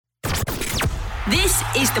This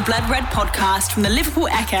is the Blood Red podcast from the Liverpool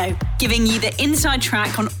Echo, giving you the inside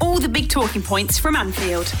track on all the big talking points from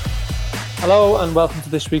Anfield. Hello and welcome to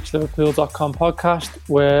this week's Liverpool.com podcast,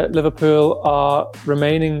 where Liverpool are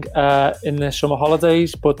remaining in their summer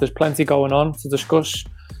holidays, but there's plenty going on to discuss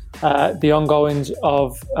the ongoings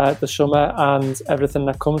of the summer and everything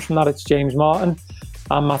that comes from that. It's James Martin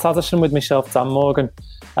and Matt Addison with myself, Dan Morgan.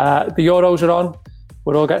 The Euros are on.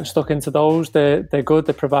 We're all getting stuck into those. They're good.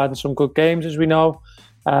 They're providing some good games, as we know.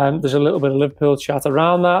 There's a little bit of Liverpool chat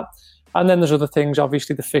around that. And then there's other things.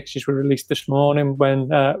 Obviously, the fixtures were released this morning when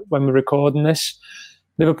we're recording this.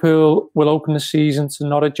 Liverpool will open the season to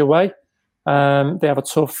Norwich away. They have a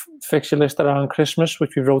tough fixture list around Christmas,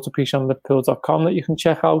 which we wrote a piece on Liverpool.com that you can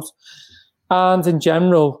check out. And in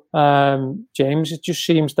general, James, it just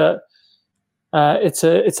seems that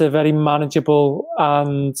it's a very manageable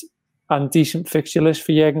and decent fixture list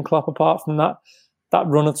for Jurgen Klopp, apart from that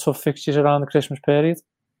run of tough fixtures around the Christmas period.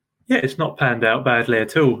 Yeah, it's not panned out badly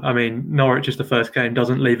at all. I mean, Norwich is the first game,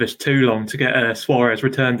 doesn't leave us too long to get a Suarez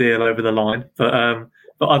return deal over the line. But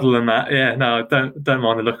other than that, yeah, no, don't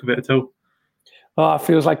mind the look of it at all. Oh, it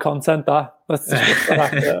feels like content, that. Let's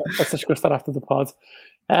discuss that after the pod.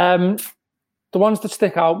 The ones that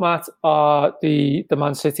stick out, Matt, are the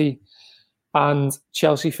Man City and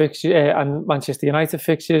Chelsea fixtures and Manchester United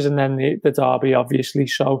fixtures, and then the derby, obviously.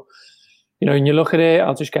 So, when you look at it,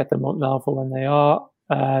 I'll just get them up now for when they are.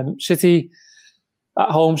 City at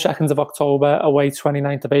home, 2nd of October, away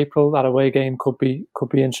 29th of April. That away game could be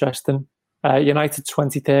interesting. United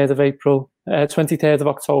 23rd of April, 23rd of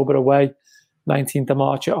October away, 19th of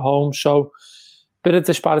March at home. So, bit of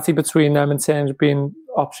disparity between them in terms of being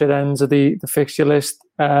opposite ends of the fixture list.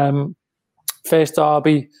 First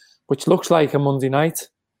derby, which looks like a Monday night,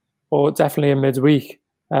 or definitely a midweek,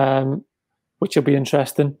 which will be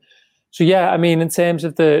interesting. So yeah, I mean, in terms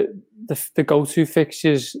of the go-to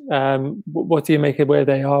fixtures, what do you make of where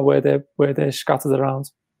they are, where they're scattered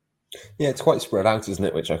around? Yeah, it's quite spread out, isn't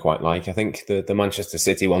it? Which I quite like. I think the Manchester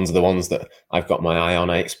City ones are the ones that I've got my eye on.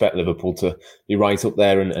 I expect Liverpool to be right up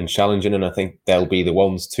there and challenging, and I think they'll be the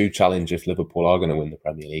ones to challenge if Liverpool are going to win the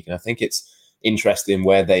Premier League. And I think it's interesting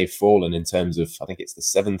where they've fallen in terms of, I think it's the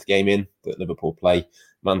 7th game in that Liverpool play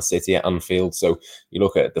Man City at Anfield. So you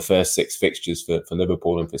look at the first 6 fixtures for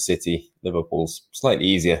Liverpool and for City. Liverpool's slightly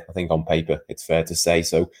easier, I think, on paper, it's fair to say.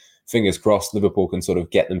 So fingers crossed Liverpool can sort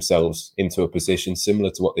of get themselves into a position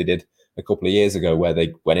similar to what they did a couple of years ago, where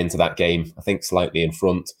they went into that game, I think, slightly in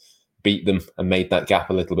front, beat them and made that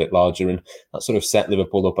gap a little bit larger. And that sort of set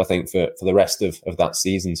Liverpool up, I think, for the rest of that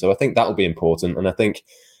season. So I think that'll be important. And I think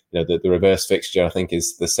the reverse fixture, I think,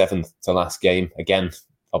 is the 7th to last game. Again,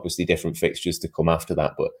 obviously different fixtures to come after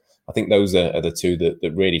that, but I think those are the two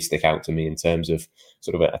that really stick out to me in terms of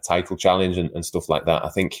sort of a title challenge and stuff like that. I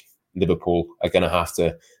think Liverpool are going to have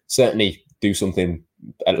to certainly do something,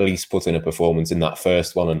 at least put in a performance in that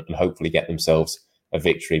first one and hopefully get themselves a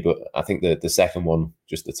victory. But I think the second one,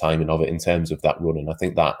 just the timing of it in terms of that run, and I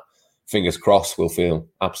think that, fingers crossed, will feel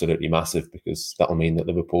absolutely massive, because that'll mean that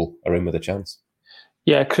Liverpool are in with a chance.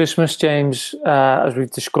 Yeah, Christmas, James, as we've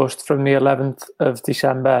discussed, from the 11th of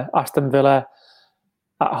December, Aston Villa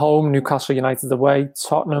at home, Newcastle United away,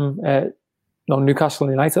 Newcastle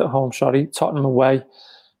United at home, Tottenham away,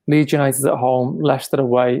 Leeds United at home, Leicester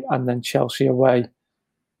away, and then Chelsea away.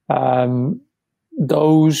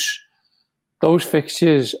 Those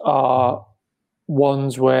fixtures are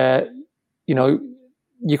ones where,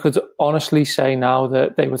 you could honestly say now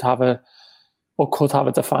that they would have could have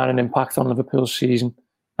a defining impact on Liverpool's season.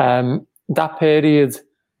 That period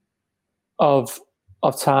of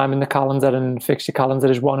time in the calendar and fixture calendar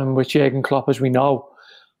is one in which Jurgen Klopp, as we know,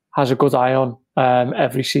 has a good eye on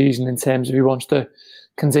every season, in terms of he wants to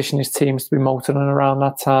condition his teams to be motoring around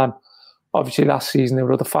that time. Obviously, last season there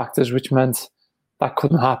were other factors which meant that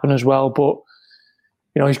couldn't happen as well. But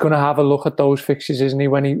he's going to have a look at those fixtures, isn't he,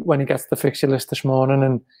 when he gets the fixture list this morning,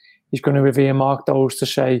 and he's going to earmark those to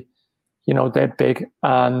say, they're big,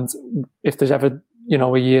 and if there's ever,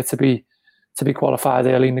 a year to be qualified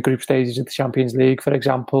early in the group stages of the Champions League, for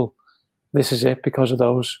example, this is it because of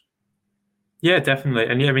those. Yeah, definitely.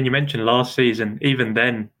 And I mean, you mentioned last season, even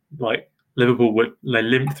then, like, Liverpool they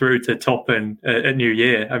limped through to top and at New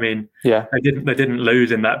Year. I mean, yeah, they didn't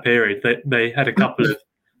lose in that period. They had a couple of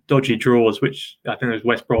dodgy draws, which I think there was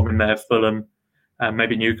West Brom in there, Fulham, and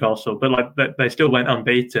maybe Newcastle, but they still went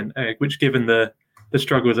unbeaten, which, given the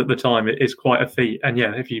struggles at the time, it is quite a feat. And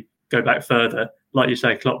yeah, if you go back further, like you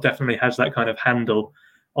say, Klopp definitely has that kind of handle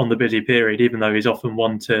on the busy period, even though he's often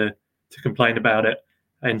one to complain about it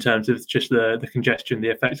in terms of just the congestion, the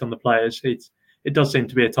effect on the players. It does seem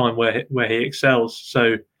to be a time where he excels.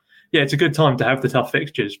 So yeah, it's a good time to have the tough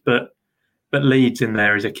fixtures, but Leeds in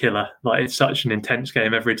there is a killer. Like, it's such an intense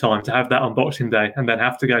game every time. To have that on Boxing Day and then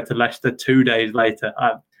have to go to Leicester 2 days later,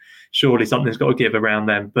 surely something's got to give around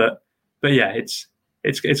them. But yeah, it's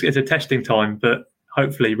a testing time, but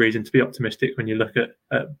hopefully reason to be optimistic when you look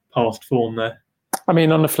at past form there. I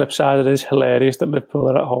mean, on the flip side, it is hilarious that Liverpool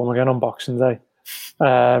are at home again on Boxing Day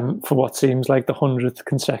for what seems like the 100th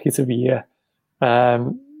consecutive year.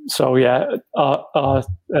 So yeah, our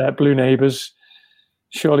blue neighbours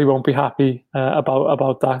surely won't be happy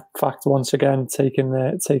about that fact once again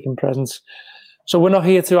taking presence. So we're not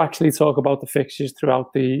here to actually talk about the fixtures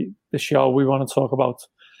throughout the show. We want to talk about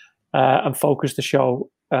and focus the show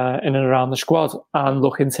in and around the squad and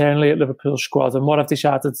look internally at Liverpool's squad. And what I've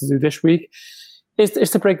decided to do this week is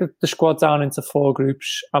to break the squad down into 4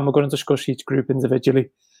 groups, and we're going to discuss each group individually.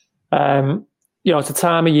 It's a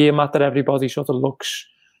time of year, Matt, that everybody sort of looks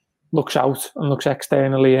out and looks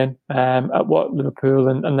externally in at what Liverpool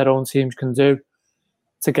and their own teams can do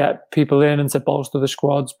to get people in and to bolster the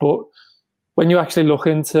squads. But when you actually look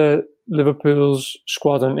into Liverpool's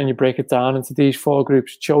squad and you break it down into these 4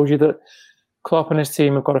 groups, it shows you that Klopp and his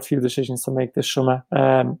team have got a few decisions to make this summer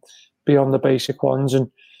beyond the basic ones.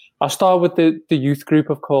 And I'll start with the youth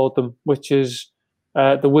group, I've called them, which is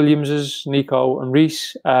the Williamses, Nico and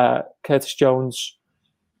Reece, Curtis Jones,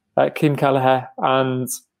 Keane Kelleher and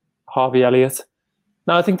Harvey Elliott.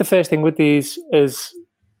 Now, I think the first thing with these is,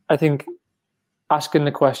 I think, asking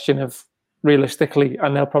the question of, realistically,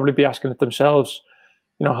 and they'll probably be asking it themselves,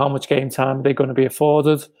 how much game time are they going to be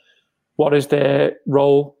afforded? What is their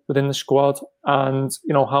role within the squad? And,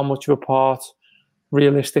 how much of a part,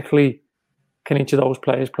 realistically, can each of those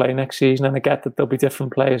players play next season? And I get that there'll be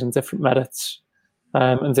different players and different merits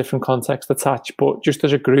and different contexts attached. But just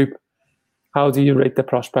as a group, how do you rate the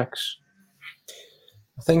prospects?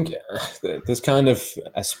 I think there's kind of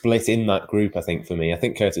a split in that group, I think, for me. I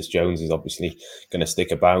think Curtis Jones is obviously going to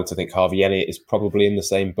stick about. I think Harvey Elliott is probably in the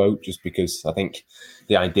same boat, just because I think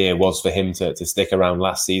the idea was for him to stick around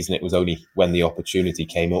last season. It was only when the opportunity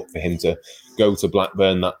came up for him to go to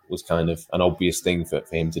Blackburn that was kind of an obvious thing for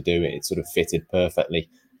him to do. It sort of fitted perfectly.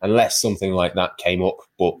 Unless something like that came up,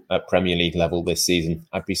 but at Premier League level this season,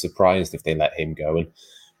 I'd be surprised if they let him go. And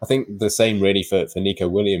I think the same really for Nico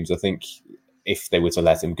Williams. I think if they were to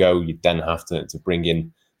let him go, you'd then have to bring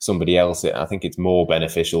in somebody else. I think it's more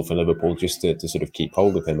beneficial for Liverpool just to sort of keep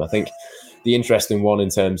hold of him. I think the interesting one in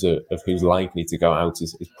terms of who's likely to go out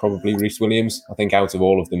is probably Reece Williams. I think out of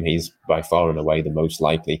all of them, he's by far and away the most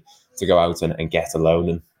likely to go out and get a loan.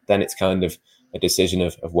 And then it's kind of a decision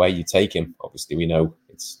of where you take him. Obviously, we know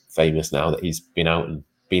it's famous now that he's been out and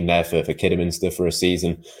been there for Kidderminster for a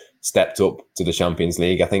season, stepped up to the Champions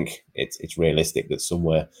League. I think it's realistic that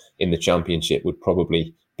somewhere in the Championship would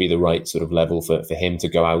probably be the right sort of level for him to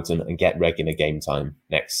go out and get regular game time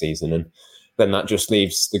next season. And then that just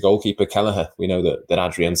leaves the goalkeeper, Kelleher. We know that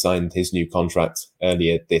Adrian signed his new contract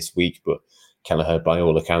earlier this week, but Kelleher, by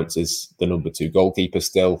all accounts, is the number 2 goalkeeper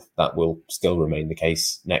still. That will still remain the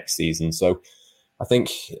case next season. So I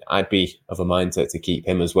think I'd be of a mind to keep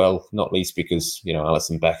him as well, not least because,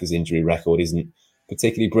 Alisson Becker's injury record isn't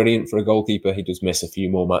particularly brilliant for a goalkeeper. He does miss a few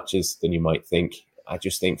more matches than you might think. I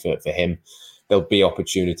just think for him, there'll be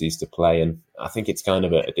opportunities to play. And I think it's kind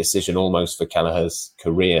of a decision almost for Kelleher's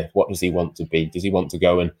career. What does he want to be? Does he want to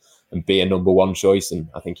go and be a number 1 choice? And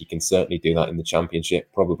I think he can certainly do that in the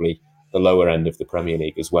Championship, probably the lower end of the Premier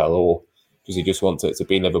League as well. Or does he just want to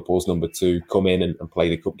be Liverpool's number 2, come in and play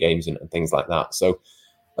the cup games and things like that? So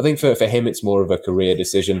I think for him, it's more of a career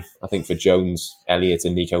decision. I think for Jones, Elliott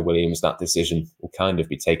and Nico Williams, that decision will kind of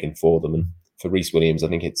be taken for them. And for Reece Williams, I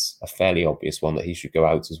think it's a fairly obvious one that he should go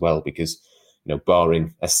out as well because,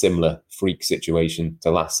 barring a similar freak situation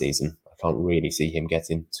to last season, I can't really see him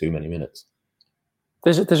getting too many minutes.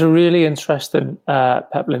 There's a really interesting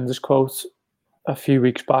Pep Lijnders quote a few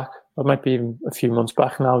weeks back, or might be even a few months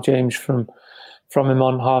back now, James, from him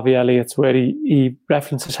on Harvey Elliott, where he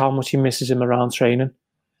references how much he misses him around training.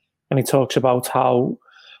 And he talks about how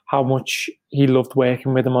much he loved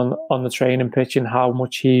working with him on the training pitch and how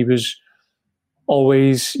much he was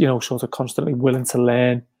always, sort of constantly willing to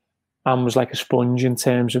learn and was like a sponge in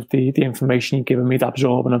terms of the information he'd given me to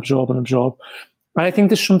absorb and absorb and absorb. And I think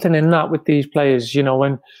there's something in that with these players,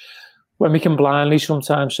 when we can blindly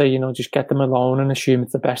sometimes say, just get them alone and assume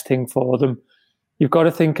it's the best thing for them. You've got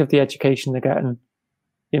to think of the education they're getting,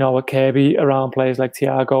 at Kirby, around players like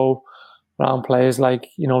Thiago, around players like,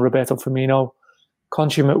 Roberto Firmino,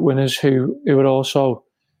 consummate winners who are also,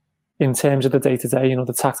 in terms of the day-to-day, they're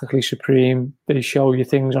tactically supreme. They show you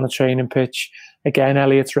things on a training pitch. Again,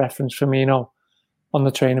 Elliott's reference, Firmino, on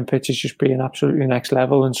the training pitch as just being absolutely next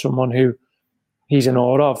level and someone who he's in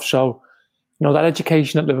awe of. So, that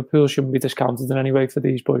education at Liverpool shouldn't be discounted in any way for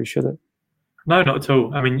these boys, should it? No, not at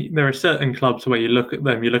all. I mean, there are certain clubs where you look at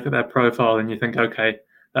them, you look at their profile and you think, okay,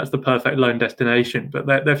 that's the perfect loan destination, but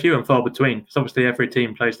they're few and far between. Because obviously every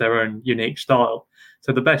team plays their own unique style.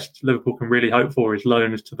 So the best Liverpool can really hope for is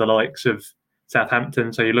loans to the likes of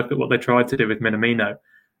Southampton. So you look at what they tried to do with Minamino.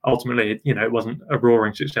 Ultimately, it wasn't a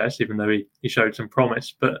roaring success, even though he showed some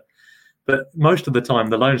promise. But most of the time,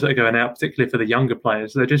 the loans that are going out, particularly for the younger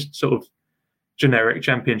players, they're just sort of generic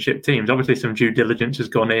championship teams. Obviously, some due diligence has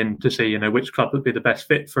gone in to see, which club would be the best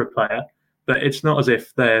fit for a player. But it's not as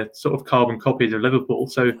if they're sort of carbon copies of Liverpool.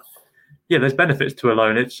 So, yeah, there's benefits to a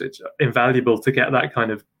loan. It's invaluable to get that kind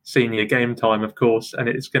of senior game time, of course, and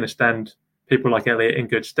it's going to stand people like Elliott in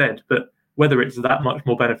good stead. But whether it's that much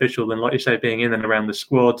more beneficial than, like you say, being in and around the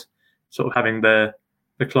squad, sort of having the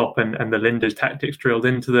Klopp and the Linders tactics drilled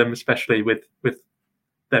into them, especially with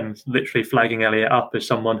them literally flagging Elliott up as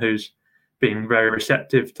someone who's been very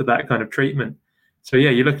receptive to that kind of treatment. So, yeah,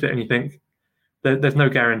 you look at it and you think there's no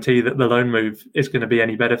guarantee that the loan move is going to be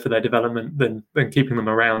any better for their development than keeping them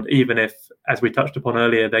around, even if, as we touched upon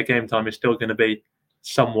earlier, their game time is still going to be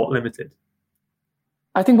somewhat limited.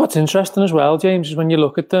 I think what's interesting as well, James, is when you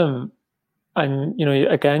look at them and,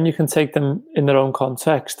 again, you can take them in their own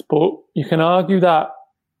context, but you can argue that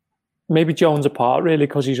maybe Jones apart, really,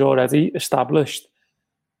 because he's already established.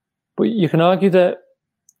 But you can argue that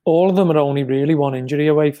all of them are only really one injury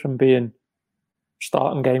away from being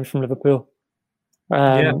starting games from Liverpool.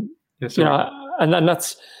 And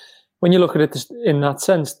that's when you look at it in that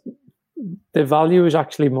sense, the value is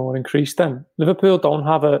actually more increased then. Liverpool don't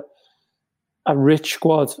have a rich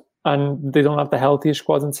squad and they don't have the healthiest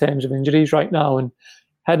squad in terms of injuries right now. And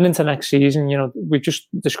heading into next season, we just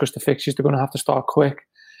discussed the fixtures. They're going to have to start quick.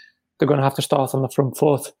 They're going to have to start on the front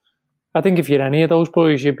foot. I think if you're any of those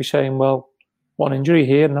boys, you'd be saying, well, one injury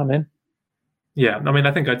here and I'm in. Yeah, I mean,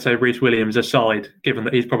 I think I'd say Reece Williams aside, given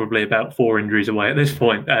that he's probably about 4 injuries away at this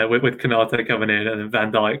point, with Konate coming in and Van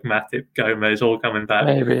Dijk, Matip, Gomez all coming back.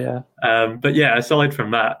 Maybe, yeah. But yeah, aside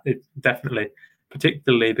from that, it's definitely,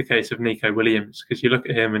 particularly the case of Nico Williams, because you look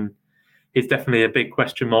at him and he's definitely a big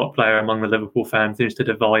question mark player among the Liverpool fans, seems to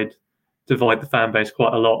divide the fan base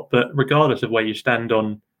quite a lot. But regardless of where you stand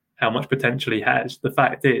on how much potential he has, the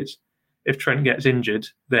fact is, if Trent gets injured,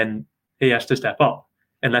 then he has to step up.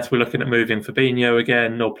 Unless we're looking at moving Fabinho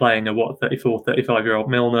again or playing a 34, 35-year-old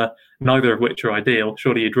Milner, neither of which are ideal.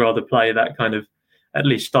 Surely you'd rather play that kind of, at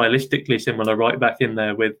least stylistically similar right back in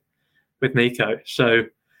there with Nico. So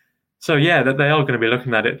yeah, that they are going to be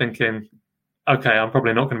looking at it thinking, okay, I'm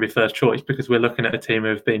probably not going to be first choice because we're looking at a team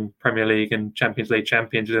who've been Premier League and Champions League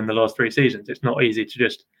champions within the last 3 seasons. It's not easy to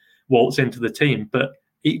just waltz into the team, but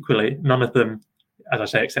equally, none of them, as I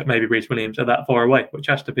say, except maybe Reece Williams, are that far away, which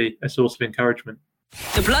has to be a source of encouragement.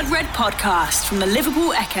 The Blood Red Podcast from the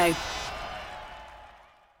Liverpool Echo.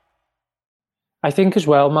 I think as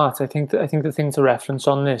well, Matt, I think the thing to reference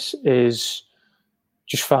on this is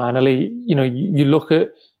just finally, you look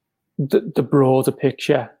at the broader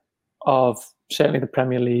picture of certainly the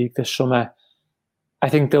Premier League this summer. I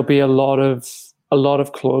think there'll be a lot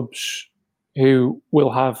of clubs who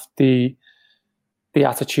will have the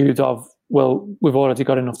attitude of, well, we've already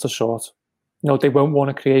got enough to sort. They won't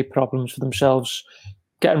want to create problems for themselves.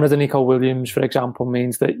 Getting rid of Nico Williams, for example,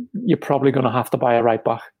 means that you're probably going to have to buy a right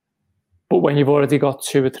back. But when you've already got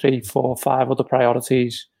 2 or 3, 4, 5 other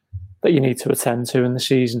priorities that you need to attend to in the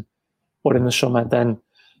season or in the summer, then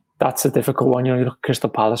that's a difficult one. You look at Crystal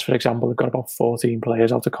Palace, for example, they've got about 14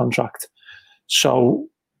 players out of contract. So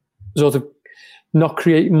sort of not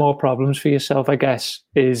creating more problems for yourself, I guess,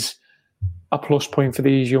 is a plus point for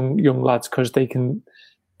these young lads, because they can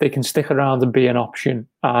stick around and be an option,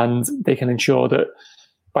 and they can ensure that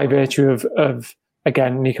by virtue of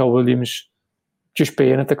again, Nico Williams just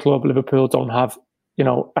being at the club, Liverpool don't have,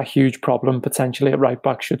 a huge problem potentially at right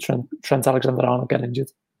back should Trent Alexander-Arnold get injured.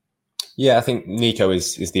 Yeah, I think Nico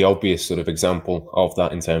is the obvious sort of example of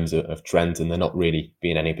that in terms of Trent, and they're not really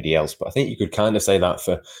being anybody else. But I think you could kind of say that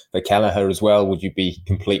for Kelleher as well. Would you be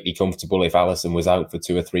completely comfortable if Alisson was out for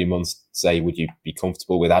 2 or 3 months? Say, would you be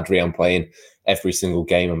comfortable with Adrian playing every single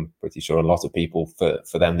game? I'm pretty sure a lot of people,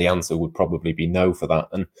 for them, the answer would probably be no for that.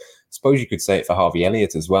 And I suppose you could say it for Harvey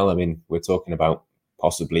Elliott as well. I mean, we're talking about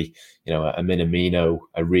possibly, a Minamino,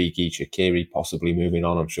 a Origi, Shaqiri possibly moving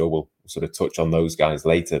on. I'm sure we'll sort of touch on those guys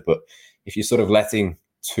later. But if you're sort of letting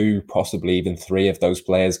 2, possibly even 3 of those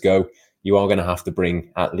players go, you are going to have to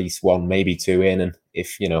bring at least 1, maybe 2 in. And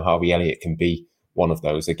if, Harvey Elliott can be one of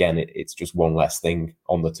those. Again, it's just one less thing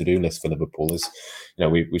on the to-do list for Liverpool. As you know,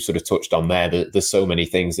 we sort of touched on there that there's so many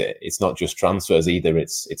things that it's not just transfers either.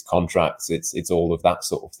 It's contracts. It's all of that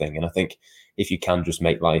sort of thing. And I think if you can just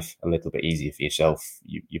make life a little bit easier for yourself,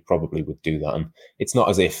 you probably would do that. And it's not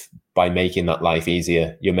as if by making that life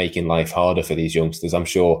easier, you're making life harder for these youngsters. I'm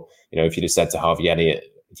sure, if you'd have said to Harvey Elliott,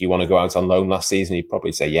 do you want to go out on loan last season? He'd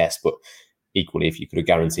probably say yes. But equally, if you could have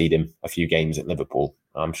guaranteed him a few games at Liverpool,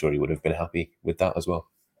 I'm sure he would have been happy with that as well.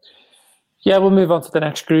 Yeah, we'll move on to the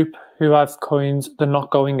next group, who I've coined the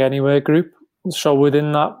not going anywhere group. So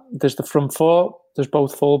within that, there's the front four, there's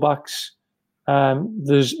both fullbacks,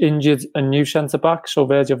 there's injured and new centre-backs, so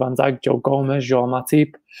Virgil van Dijk, Joe Gomez, Joel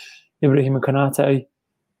Matip, Ibrahima Konate,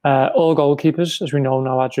 all goalkeepers, as we know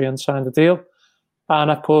now. Adrian signed the deal.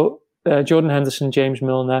 And I put Jordan Henderson, James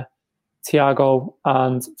Milner, Thiago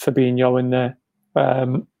and Fabinho in there.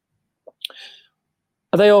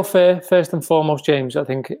 Are they all fair? First and foremost, James, I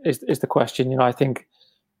think is the question. I think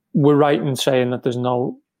we're right in saying that there's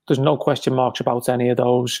no question marks about any of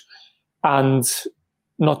those, and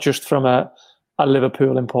not just from a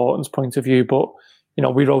Liverpool importance point of view, but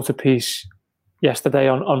we wrote a piece yesterday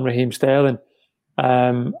on Raheem Sterling,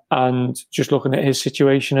 and just looking at his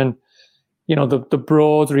situation, and the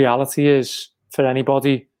broad reality is for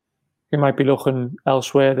anybody who might be looking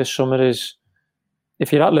elsewhere this summer is,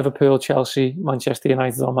 if you're at Liverpool, Chelsea, Manchester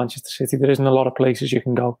United or Manchester City, there isn't a lot of places you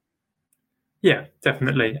can go. Yeah,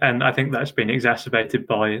 definitely. And I think that's been exacerbated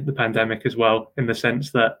by the pandemic as well, in the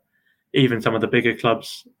sense that even some of the bigger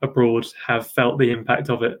clubs abroad have felt the impact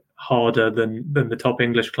of it harder than the top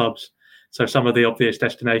English clubs. So some of the obvious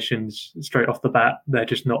destinations, straight off the bat, they're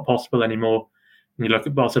just not possible anymore. And you look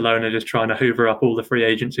at Barcelona just trying to hoover up all the free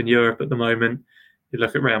agents in Europe at the moment. You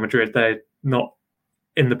look at Real Madrid, they're not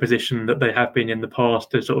in the position that they have been in the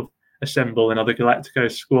past to sort of assemble another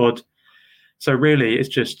Galacticos squad. So really, it's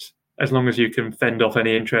just as long as you can fend off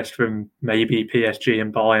any interest from maybe PSG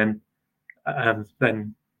and Bayern,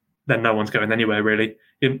 then no one's going anywhere, really.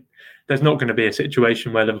 There's not going to be a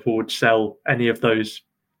situation where Liverpool would sell any of those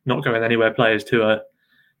not going anywhere players to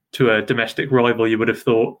a domestic rival, you would have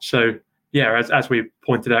thought. So, yeah, as we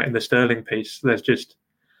pointed out in the Sterling piece, there's just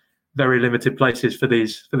very limited places for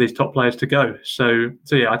these top players to go. So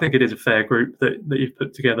yeah, I think it is a fair group that you've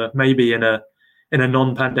put together. Maybe in a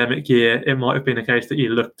non-pandemic year, it might have been a case that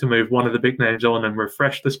you look to move one of the big names on and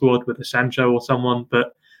refresh the squad with a Sancho or someone,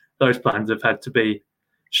 but those plans have had to be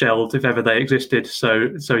shelved if ever they existed.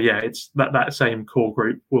 So yeah, it's that same core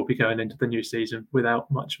group will be going into the new season without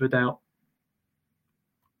much of a doubt.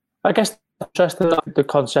 I guess interesting the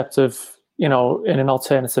concept of, in an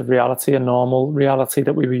alternative reality, a normal reality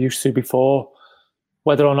that we were used to before,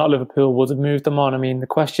 whether or not Liverpool would have moved them on. I mean, the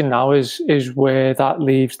question now is where that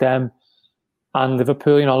leaves them and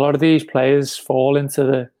Liverpool. A lot of these players fall into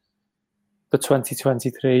the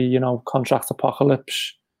 2023, contract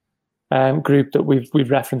apocalypse group that we've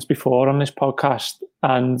referenced before on this podcast.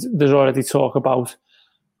 And there's already talk about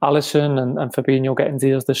Alisson and Fabinho getting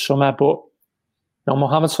deals this summer. But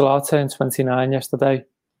Mohamed Salah turned 29 yesterday.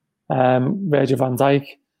 Virgil van Dijk,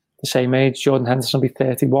 the same age. Jordan Henderson will be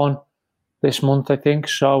 31 this month, I think.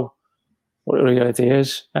 So, what are your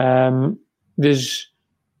ideas? There's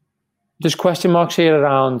question marks here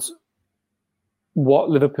around what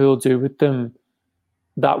Liverpool do with them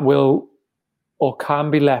that will or can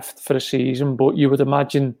be left for a season. But you would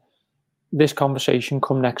imagine this conversation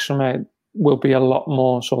come next summer will be a lot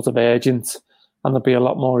more sort of urgent, and there'll be a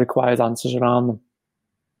lot more required answers around them.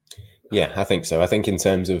 Yeah, I think so. I think in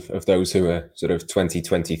terms of those who are sort of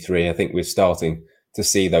 2023, I think we're starting to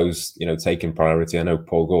see those, taking priority. I know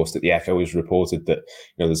Paul Gorst at the Echo has reported that,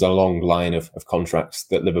 there's a long line of contracts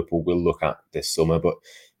that Liverpool will look at this summer. But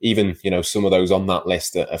even, some of those on that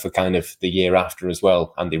list are for kind of the year after as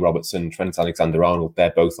well. Andy Robertson, Trent Alexander-Arnold,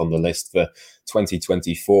 they're both on the list for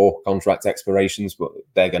 2024 contract expirations, but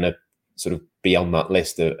they're going to sort of be on that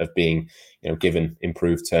list of being, given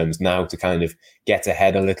improved terms now to kind of get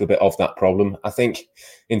ahead a little bit of that problem. I think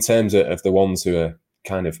in terms of the ones who are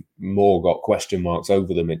kind of more got question marks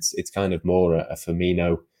over them, it's kind of more a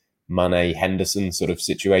Firmino, Mane, Henderson sort of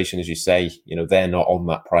situation. As you say, they're not on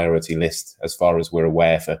that priority list as far as we're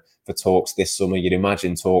aware for talks this summer. You'd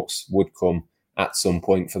imagine talks would come at some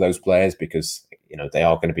point for those players because, they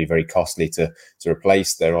are going to be very costly to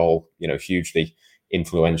replace. They're all, hugely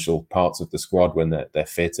influential parts of the squad when they're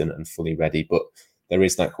fit and fully ready. But there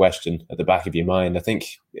is that question at the back of your mind. I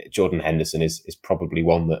think Jordan Henderson is probably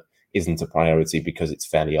one that isn't a priority because it's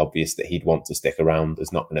fairly obvious that he'd want to stick around.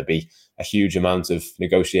 There's not going to be a huge amount of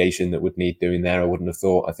negotiation that would need doing there, I wouldn't have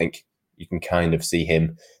thought. I think, you can kind of see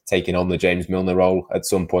him taking on the James Milner role at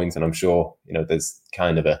some point. And I'm sure, there's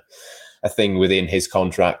kind of a thing within his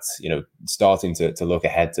contract, starting to look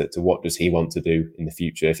ahead to what does he want to do in the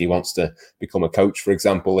future. If he wants to become a coach, for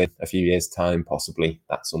example, in a few years' time, possibly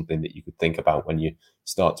that's something that you could think about when you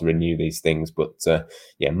start to renew these things. But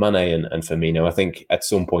Mane and Firmino, I think at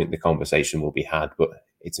some point the conversation will be had, but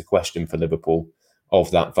it's a question for Liverpool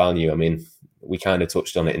of that value. I mean, we kind of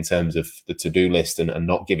touched on it in terms of the to-do list and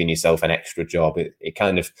not giving yourself an extra job. It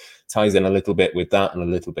kind of ties in a little bit with that and a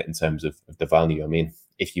little bit in terms of the value. I mean,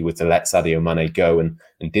 if you were to let Sadio Mane go and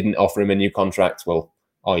didn't offer him a new contract, well,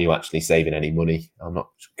 are you actually saving any money? I'm not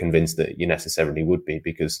convinced that you necessarily would be,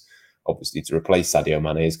 because obviously to replace Sadio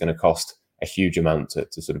Mane is going to cost a huge amount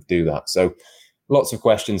to sort of do that. So lots of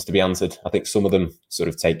questions to be answered. I think some of them sort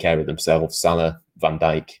of take care of themselves. Salah, Van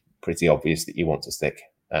Dijk, pretty obvious that you want to stick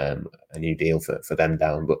a new deal for them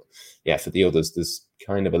down. But yeah, for the others, there's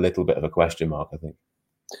kind of a little bit of a question mark, I think.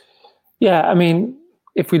 Yeah, I mean,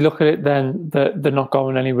 if we look at it then, they're not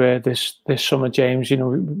going anywhere this summer, James.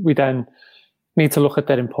 We then need to look at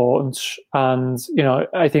their importance. And,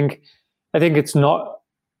 I think it's not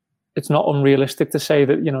unrealistic to say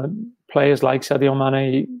that, players like Sadio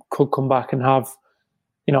Mane could come back and have,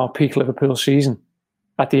 a peak Liverpool season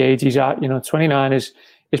at the age he's at. 29 is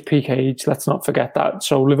peak age. Let's not forget that.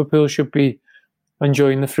 So Liverpool should be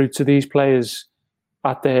enjoying the fruits of these players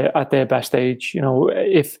at their best age.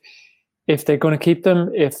 If they're going to keep them,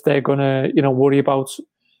 if they're going to, worry about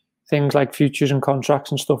things like futures and contracts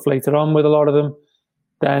and stuff later on with a lot of them,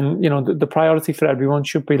 then, the priority for everyone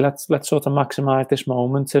should be let's sort of maximise this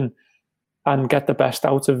moment and get the best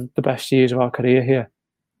out of the best years of our career here.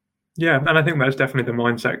 Yeah, and I think that's definitely the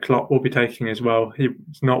mindset Klopp will be taking as well. He's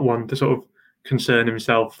not one to sort of concern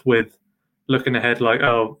himself with looking ahead like,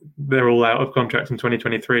 oh, they're all out of contracts in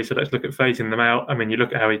 2023, so let's look at phasing them out. I mean, you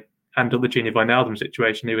look at how he handled the Gini Wijnaldum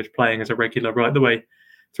situation. He was playing as a regular right the way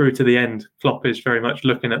through to the end. Klopp is very much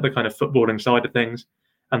looking at the kind of footballing side of things,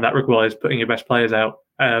 and that requires putting your best players out.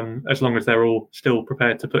 As long as they're all still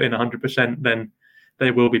prepared to put in 100%, then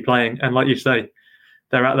they will be playing. And like you say,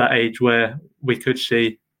 they're at that age where we could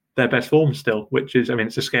see their best form still, which is, I mean,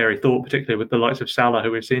 it's a scary thought, particularly with the likes of Salah,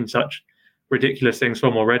 who we've seen such ridiculous things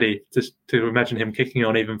from already. To imagine him kicking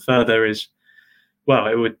on even further is, well,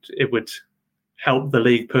 it would help the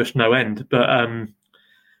league push no end.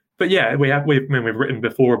 But yeah, we've written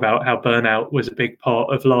before about how burnout was a big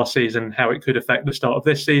part of last season, how it could affect the start of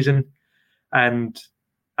this season, and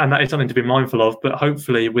that is something to be mindful of. But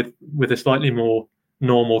hopefully, with a slightly more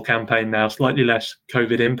normal campaign now, slightly less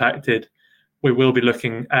COVID impacted, we will be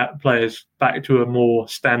looking at players back to a more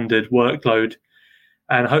standard workload.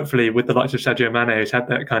 And hopefully with the likes of Sadio Mane, who's had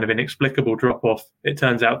that kind of inexplicable drop-off, it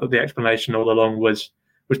turns out that the explanation all along was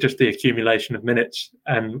just the accumulation of minutes.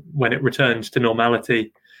 And when it returns to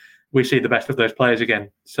normality, we see the best of those players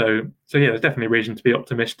again. So yeah, there's definitely reason to be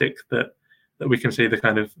optimistic that we can see the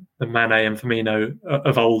kind of the Mane and Firmino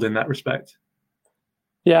of old in that respect.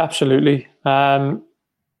 Yeah, absolutely.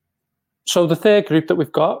 So the third group that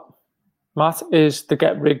we've got, Matt, is the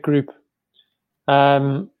Get Rid group.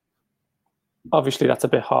 Obviously, that's a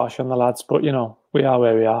bit harsh on the lads, but, we are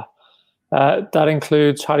where we are. That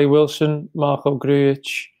includes Harry Wilson, Marco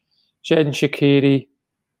Grujic, Xherdan Shaqiri,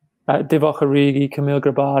 Divock Origi, Kamil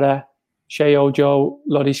Grabara, Shea Ojo,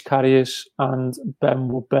 Loris Karius, and Ben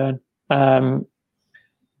Woodburn. I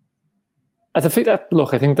think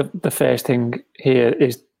the first thing here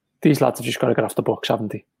is these lads have just got to get off the books,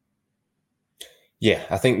 haven't they? Yeah,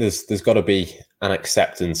 I think there's got to be an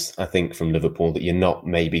acceptance, I think, from Liverpool that you're not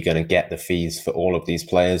maybe going to get the fees for all of these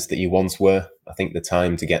players that you once were. I think the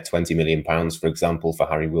time to get £20 million, for example, for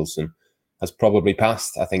Harry Wilson has probably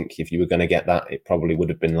passed. I think if you were going to get that, it probably would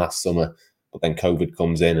have been last summer. But then COVID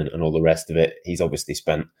comes in and all the rest of it. He's obviously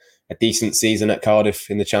spent a decent season at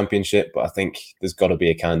Cardiff in the Championship, but I think there's got to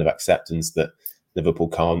be a kind of acceptance that Liverpool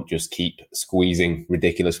can't just keep squeezing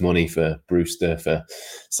ridiculous money for Brewster, for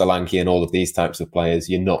Solanke and all of these types of players.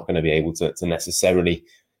 You're not going to be able to necessarily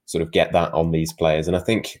sort of get that on these players. And I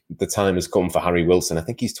think the time has come for Harry Wilson. I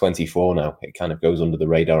think he's 24 now. It kind of goes under the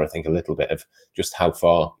radar, I think, a little bit of just how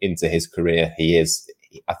far into his career he is.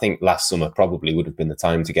 I think last summer probably would have been the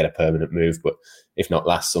time to get a permanent move, but if not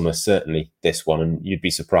last summer, certainly this one. And you'd be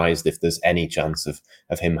surprised if there's any chance of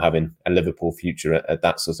him having a Liverpool future at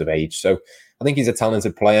that sort of age. So I think he's a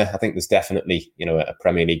talented player. I think there's definitely, a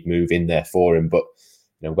Premier League move in there for him. But,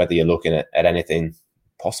 whether you're looking at anything,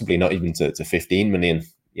 possibly not even to 15 million,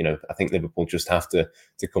 I think Liverpool just have to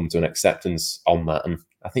come to an acceptance on that. And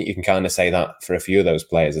I think you can kind of say that for a few of those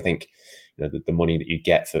players. I think, the money that you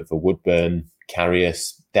get for Woodburn,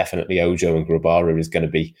 Karius, definitely Ojo and Grabara is going to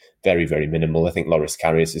be very, very minimal. I think Loris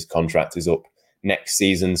Karius' contract is up next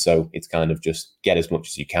season, so it's kind of just get as much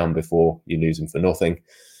as you can before you lose him for nothing.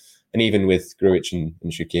 And even with Grujic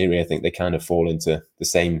and Shaqiri, I think they kind of fall into the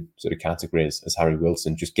same sort of category as Harry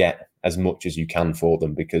Wilson. Just get as much as you can for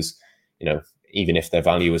them because, even if their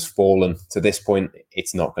value has fallen to this point,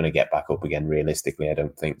 it's not going to get back up again realistically, I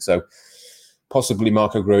don't think. So possibly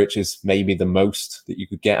Marko Grujic is maybe the most that you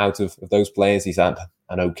could get out of those players. He's had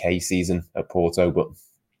an okay season at Porto, but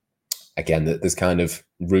again, there's kind of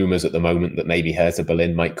rumours at the moment that maybe Hertha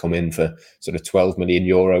Berlin might come in for sort of 12 million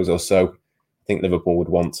euros or so. I think Liverpool would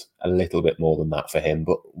want a little bit more than that for him,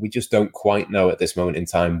 but we just don't quite know at this moment in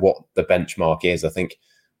time what the benchmark is. I think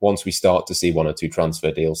once we start to see one or two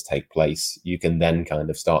transfer deals take place, you can then kind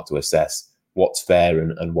of start to assess what's fair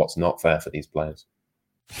and what's not fair for these players.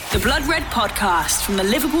 The Blood Red Podcast from the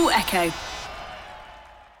Liverpool Echo.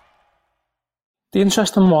 The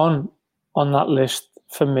interesting one on that list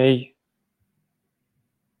for me,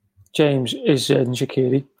 James, is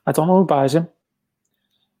Shaqiri. I don't know who buys him.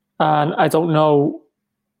 And I don't know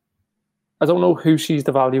who sees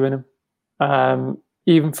the value in him.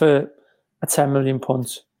 Even for a 10 million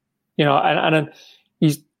punt. And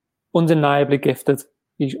he's undeniably gifted.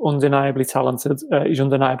 He's undeniably talented. He's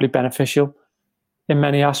undeniably beneficial in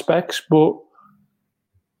many aspects. But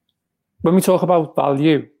when we talk about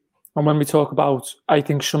value and when we talk about, I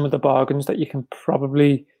think, some of the bargains that you can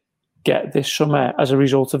probably get this summer as a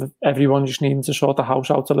result of everyone just needing to sort the house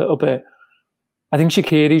out a little bit, I think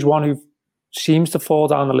Shaqiri's one who seems to fall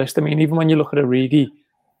down the list. I mean, even when you look at Origi,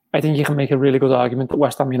 I think you can make a really good argument that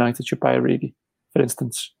West Ham United should buy Origi, for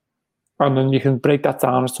instance. And then you can break that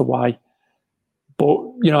down as to why. But,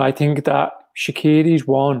 I think that Shaqiri's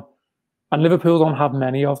one, and Liverpool don't have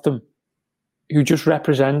many of them, who just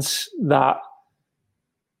represents that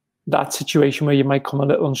situation where you might come a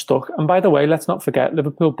little unstuck. And by the way, let's not forget,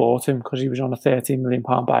 Liverpool bought him because he was on a £13 million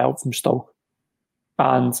buyout from Stoke.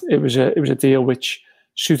 And it was a deal which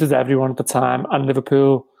suited everyone at the time. And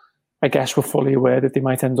Liverpool, I guess, were fully aware that they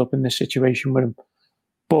might end up in this situation with him.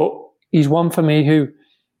 But he's one for me who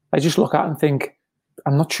I just look at and think,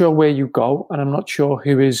 I'm not sure where you go, and I'm not sure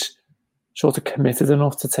who is sort of committed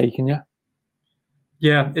enough to taking you.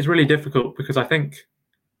 Yeah, it's really difficult because I think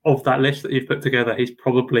of that list that you've put together, he's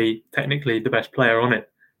probably technically the best player on it.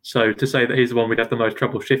 So to say that he's the one we'd have the most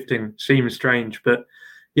trouble shifting seems strange, but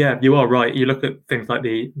yeah, you are right. You look at things like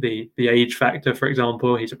the age factor, for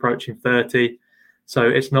example. He's approaching 30. So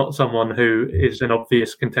it's not someone who is an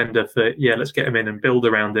obvious contender for, let's get him in and build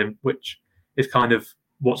around him, which is kind of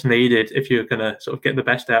what's needed if you're going to sort of get the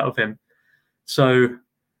best out of him. So,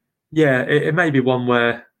 it may be one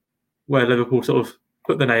where Liverpool sort of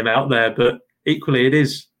put the name out there, but equally it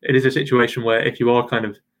is a situation where if you are kind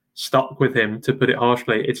of stuck with him, to put it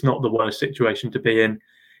harshly, it's not the worst situation to be in.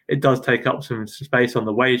 It does take up some space on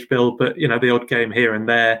the wage bill, but, the odd game here and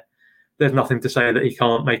there, there's nothing to say that he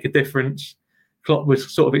can't make a difference. Klopp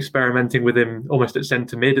was sort of experimenting with him almost at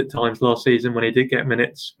centre mid at times last season when he did get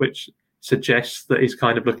minutes, which suggests that he's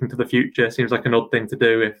kind of looking to the future. Seems like an odd thing to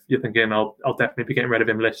do if you're thinking, I'll definitely be getting rid of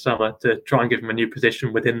him this summer, to try and give him a new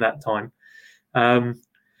position within that time.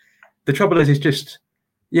 The trouble is,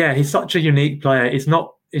 he's such a unique player. He's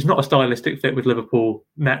not a stylistic fit with Liverpool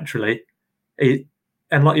naturally.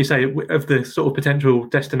 And like you say, of the sort of potential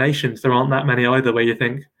destinations, there aren't that many either where you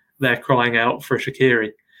think they're crying out for a Shaqiri.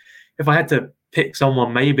 If I had to pick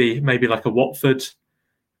someone, maybe like a Watford,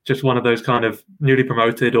 just one of those kind of newly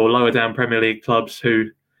promoted or lower down Premier League clubs who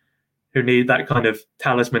need that kind of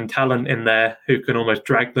talisman talent in there who can almost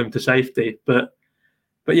drag them to safety. But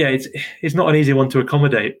yeah, it's not an easy one to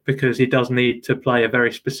accommodate because he does need to play a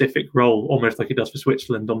very specific role, almost like he does for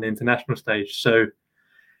Switzerland on the international stage. So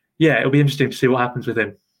yeah, it'll be interesting to see what happens with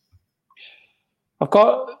him. I've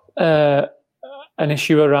got an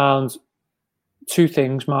issue around two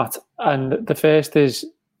things, Matt. And the first is,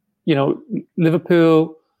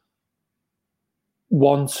 Liverpool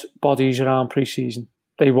want bodies around pre-season.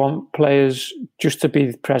 They want players just to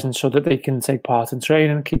be present so that they can take part in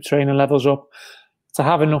training, keep training levels up, to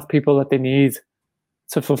have enough people that they need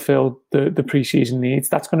to fulfill the pre-season needs.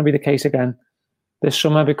 That's going to be the case again this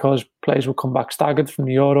summer because players will come back staggered from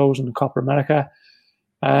the Euros and the Copa America.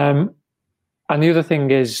 And the other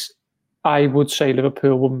thing is, I would say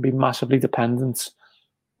Liverpool wouldn't be massively dependent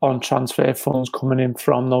on transfer funds coming in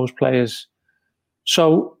from those players.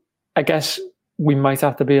 So I guess we might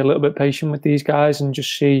have to be a little bit patient with these guys and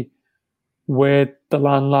just see where the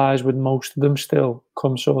land lies with most of them still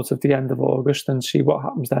come sort of the end of August and see what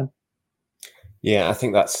happens then. Yeah, I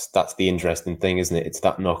think that's the interesting thing, isn't it? It's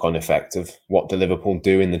that knock-on effect of what do Liverpool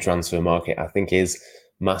do in the transfer market, I think is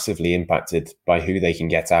massively impacted by who they can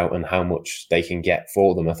get out and how much they can get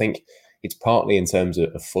for them. I think it's partly in terms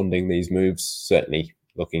of funding these moves, certainly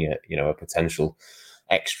looking at, a potential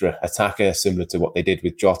extra attacker similar to what they did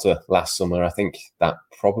with Jota last summer. I think that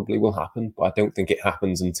probably will happen, but I don't think it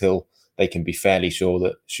happens until they can be fairly sure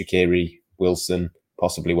that Shaqiri, Wilson,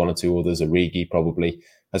 possibly one or two others, Origi probably,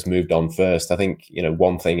 has moved on first. I think,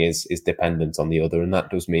 one thing is dependent on the other, and that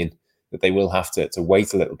does mean that they will have to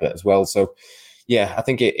wait a little bit as well. So, yeah, I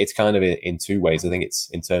think it's kind of in two ways. I think it's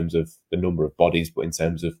in terms of the number of bodies, but in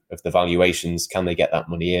terms of the valuations, can they get that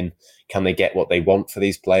money in? Can they get what they want for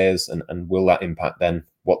these players? And will that impact then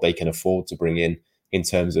what they can afford to bring in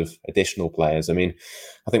terms of additional players? I mean,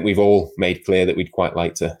 I think we've all made clear that we'd quite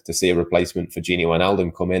like to see a replacement for Gini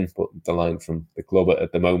Wijnaldum come in, but the line from the club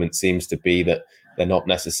at the moment seems to be that they're not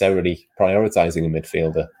necessarily prioritising a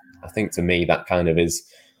midfielder. I think to me that kind of is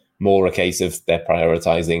more a case of they're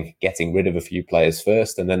prioritising getting rid of a few players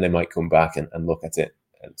first, and then they might come back and look at it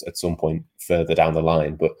at some point further down the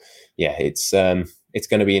line. But yeah, it's going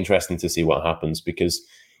to be interesting to see what happens, because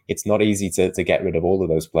it's not easy to get rid of all of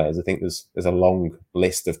those players. I think there's a long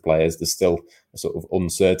list of players. There's still a sort of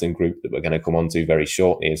uncertain group that we're going to come on to very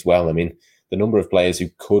shortly as well. I mean, the number of players who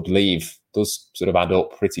could leave does sort of add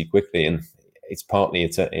up pretty quickly, and it's partly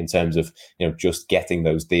in terms of just getting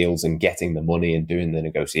those deals and getting the money and doing the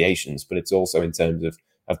negotiations, but it's also in terms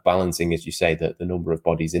of balancing, as you say, the number of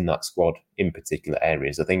bodies in that squad in particular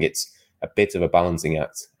areas. I think it's a bit of a balancing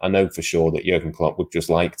act. I know for sure that Jurgen Klopp would just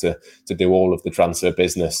like to do all of the transfer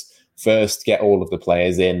business first, get all of the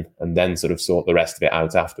players in, and then sort of sort the rest of it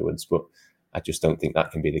out afterwards. But I just don't think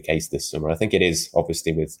that can be the case this summer. I think it is,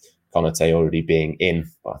 obviously, with Konate already being in,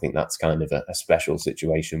 but I think that's kind of a special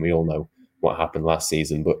situation. We all know what happened last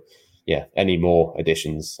season, but yeah, any more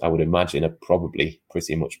additions, I would imagine, are probably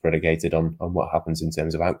pretty much predicated on what happens in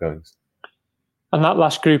terms of outgoings. And that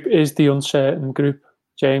last group is the uncertain group.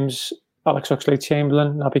 James, Alex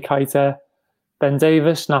Oxlade-Chamberlain, Naby Keita, Ben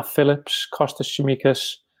Davies, Nat Phillips, Kostas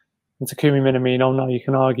Tsimikas, and Takumi Minamino. Now, you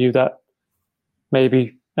can argue that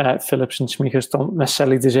maybe Phillips and Tsimikas don't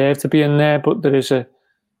necessarily deserve to be in there, but there is a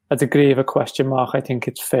degree of a question mark, I think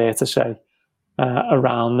it's fair to say,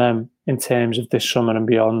 around them in terms of this summer and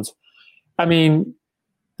beyond. I mean,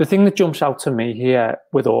 the thing that jumps out to me here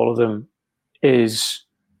with all of them is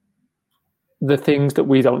the things that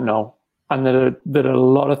we don't know. And there are a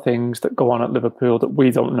lot of things that go on at Liverpool that we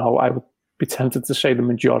don't know. I would be tempted to say the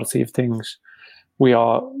majority of things we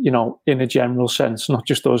are, in a general sense, not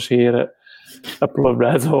just us here at Blood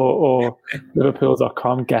Red or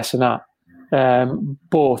Liverpool.com guessing at.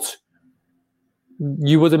 But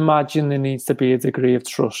you would imagine there needs to be a degree of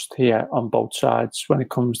trust here on both sides when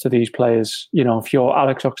it comes to these players. If you're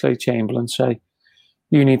Alex Oxlade-Chamberlain, say,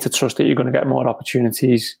 you need to trust that you're going to get more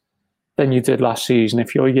opportunities than you did last season.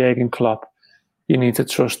 If you're Jurgen Klopp, you need to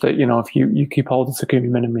trust that, if you keep holding Takumi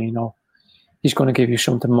Minamino, he's going to give you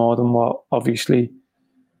something more than what, obviously,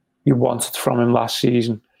 you wanted from him last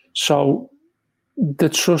season. So the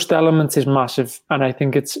trust element is massive, and I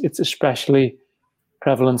think it's especially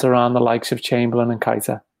prevalent around the likes of Chamberlain and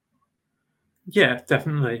Keita. Yeah,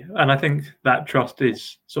 definitely. And I think that trust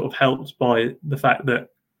is sort of helped by the fact that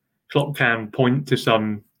Klopp can point to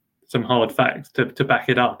some hard facts to back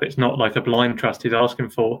it up. It's not like a blind trust he's asking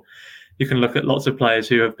for. You can look at lots of players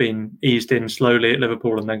who have been eased in slowly at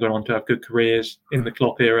Liverpool and then gone on to have good careers in the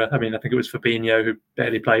Klopp era. I mean, I think it was Fabinho who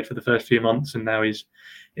barely played for the first few months, and now he's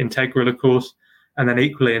integral, of course. And then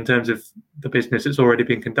equally, in terms of the business that's already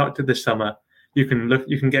been conducted this summer, you can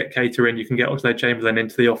get Keita in, you can get Oxlade-Chamberlain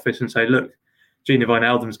into the office and say, look, Gini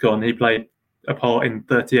Wijnaldum's gone. He played a part in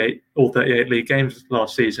 38 league games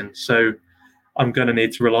last season. So I'm going to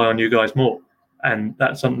need to rely on you guys more. And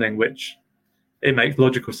that's something which it makes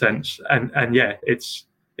logical sense. And yeah, it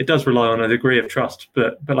does rely on a degree of trust,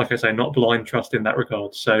 but like I say, not blind trust in that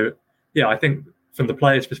regard. So yeah, I think from the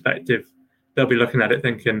player's perspective, they'll be looking at it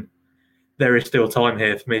thinking there is still time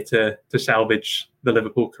here for me to salvage the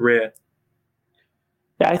Liverpool career.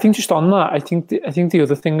 Yeah, I think just on that, I think the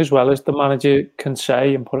other thing as well is the manager can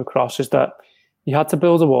say and put across is that he had to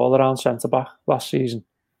build a wall around centre-back last season.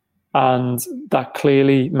 And that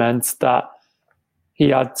clearly meant that he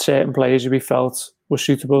had certain players who he felt were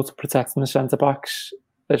suitable to protecting the centre-backs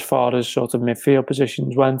as far as sort of midfield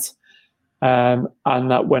positions went. And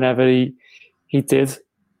that whenever he did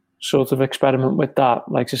sort of experiment with that,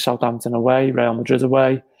 like to Southampton away, Real Madrid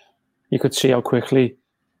away, you could see how quickly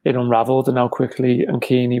it unravelled and how quickly and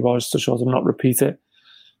keen he was to sort of not repeat it.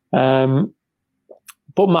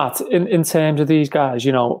 But Matt, in terms of these guys,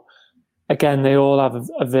 again, they all have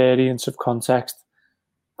a variance of context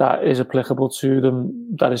that is applicable to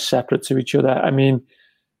them, that is separate to each other. I mean,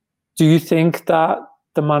 do you think that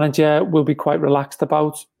the manager will be quite relaxed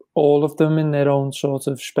about all of them in their own sort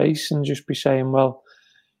of space and just be saying, well,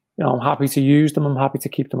 you know, I'm happy to use them, I'm happy to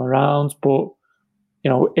keep them around, but, you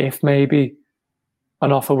know, if maybe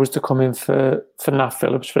an offer was to come in for Nat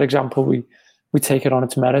Phillips, for example, we take it on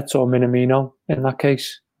its merits, or Minamino in that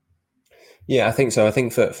case? Yeah, I think so. I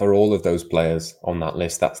think for all of those players on that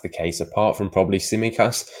list, that's the case, apart from probably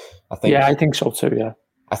Tsimikas. I think so too, yeah.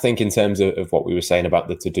 I think in terms of what we were saying about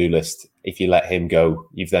the to-do list, if you let him go,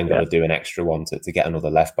 you've then got to do an extra one to get another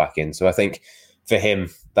left back in. So I think for him,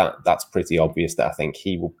 that's pretty obvious that I think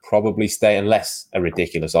he will probably stay unless a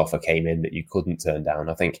ridiculous offer came in that you couldn't turn down.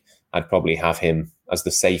 I think I'd probably have him as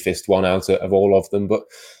the safest one out of all of them. But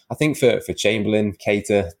I think for Chamberlain,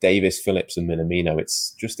 Keita, Davis, Phillips and Minamino,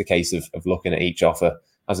 it's just a case of looking at each offer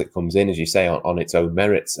as it comes in, as you say, on its own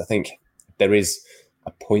merits. I think there is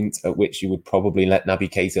a point at which you would probably let Naby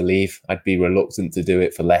Keita leave. I'd be reluctant to do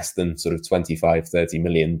it for less than sort of 25, 30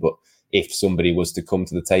 million. But if somebody was to come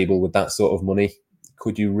to the table with that sort of money,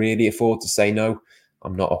 could you really afford to say no?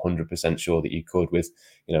 I'm not 100% sure that you could, with,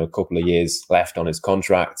 you know, a couple of years left on his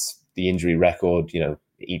contract, the injury record, you know,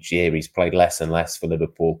 each year he's played less and less for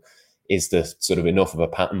Liverpool. Is there sort of enough of a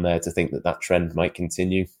pattern there to think that trend might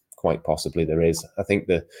continue? Quite possibly there is. I think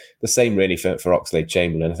the same really for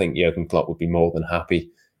Oxlade-Chamberlain. I think Jurgen Klopp would be more than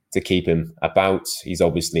happy to keep him about. He's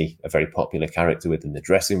obviously a very popular character within the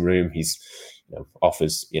dressing room. He's, you know,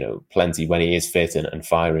 offers, you know, plenty when he is fit and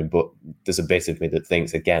firing. But there's a bit of me that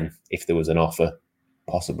thinks, again, if there was an offer,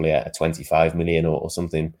 possibly at 25 million or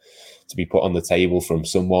something, to be put on the table from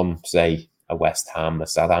someone, say a West Ham, a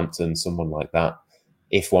Southampton, someone like that,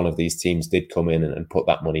 if one of these teams did come in and put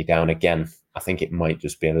that money down again, I think it might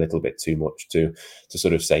just be a little bit too much to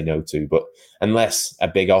sort of say no to. But unless a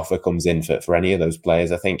big offer comes in for any of those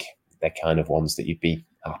players, I think they're kind of ones that you'd be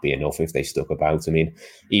happy enough if they stuck about. I mean,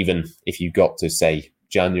 even if you got to, say,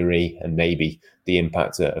 January and maybe the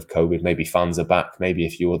impact of COVID, maybe fans are back, maybe a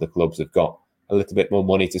few other clubs have got a little bit more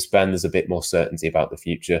money to spend, there's a bit more certainty about the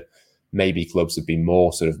future, maybe clubs would be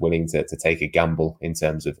more sort of willing to take a gamble in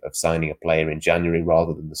terms of signing a player in January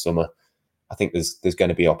rather than the summer. I think there's going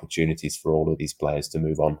to be opportunities for all of these players to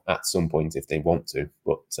move on at some point if they want to.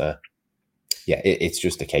 But it's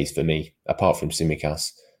just a case for me, apart from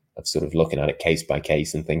Tsimikas, of sort of looking at it case by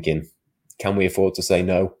case and thinking, can we afford to say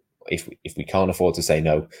no? If we can't afford to say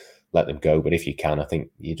no, let them go. But if you can, I think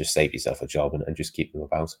you just save yourself a job and just keep them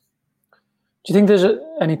about. Do you think there's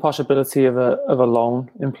any possibility of a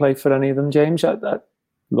loan in play for any of them, James? I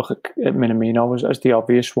look at Minamino as the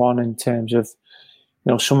obvious one in terms of,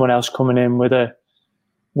 you know, someone else coming in with a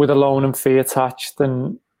loan and fee attached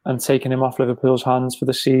and taking him off Liverpool's hands for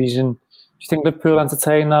the season. Do you think Liverpool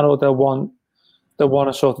entertain that, or they'll want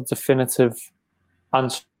a sort of definitive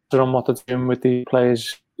answer on what they're doing with the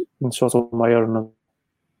players in sort of one way or another?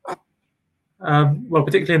 Well,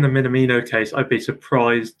 particularly in the Minamino case, I'd be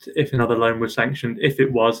surprised if another loan was sanctioned. If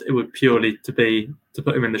it was, it would purely to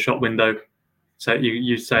put him in the shop window. So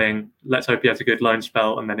you saying, let's hope he has a good loan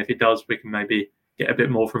spell, and then if he does, we can maybe get a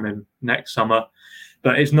bit more from him next summer.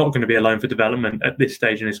 But it's not going to be a loan for development at this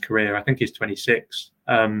stage in his career. I think he's 26.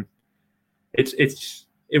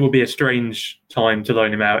 It will be a strange time to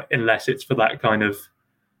loan him out unless it's for that kind of,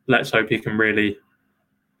 let's hope he can really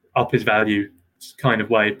up his value kind of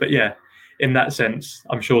way. But yeah, in that sense,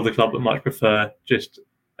 I'm sure the club would much prefer just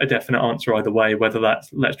a definite answer either way, whether that's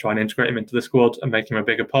let's try and integrate him into the squad and make him a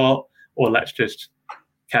bigger part, or let's just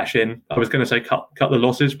cash in. I was going to say cut the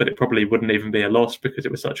losses, but it probably wouldn't even be a loss because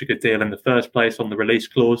it was such a good deal in the first place on the release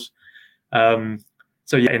clause.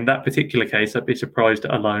 So yeah, in that particular case, I'd be surprised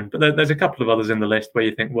at a loan. But there's a couple of others in the list where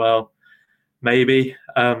you think, well, maybe.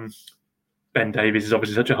 Ben Davies is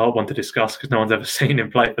obviously such a hard one to discuss because no one's ever seen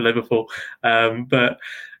him play for Liverpool.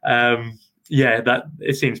 Yeah, that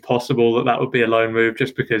it seems possible that would be a loan move,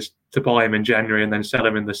 just because to buy him in January and then sell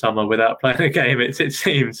him in the summer without playing a game, it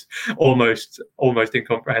seems almost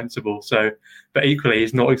incomprehensible. So, but equally,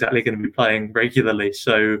 he's not exactly going to be playing regularly,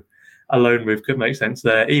 so a loan move could make sense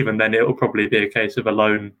there. Even then, it will probably be a case of a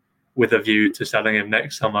loan with a view to selling him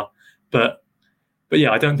next summer. But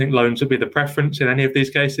yeah, I don't think loans would be the preference in any of these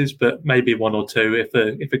cases, but maybe one or two.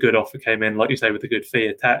 If a good offer came in, like you say, with a good fee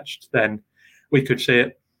attached, then we could see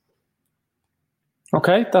it.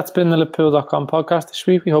 Okay, that's been the Liverpool.com podcast this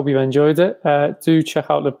week. We hope you've enjoyed it. Do check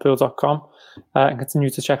out Liverpool.com and continue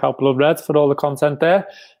to check out Blood Red for all the content there.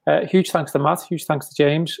 Huge thanks to Matt. Huge thanks to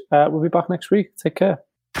James. We'll be back next week. Take care.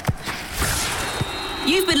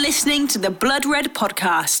 You've been listening to the Blood Red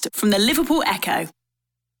podcast from the Liverpool Echo.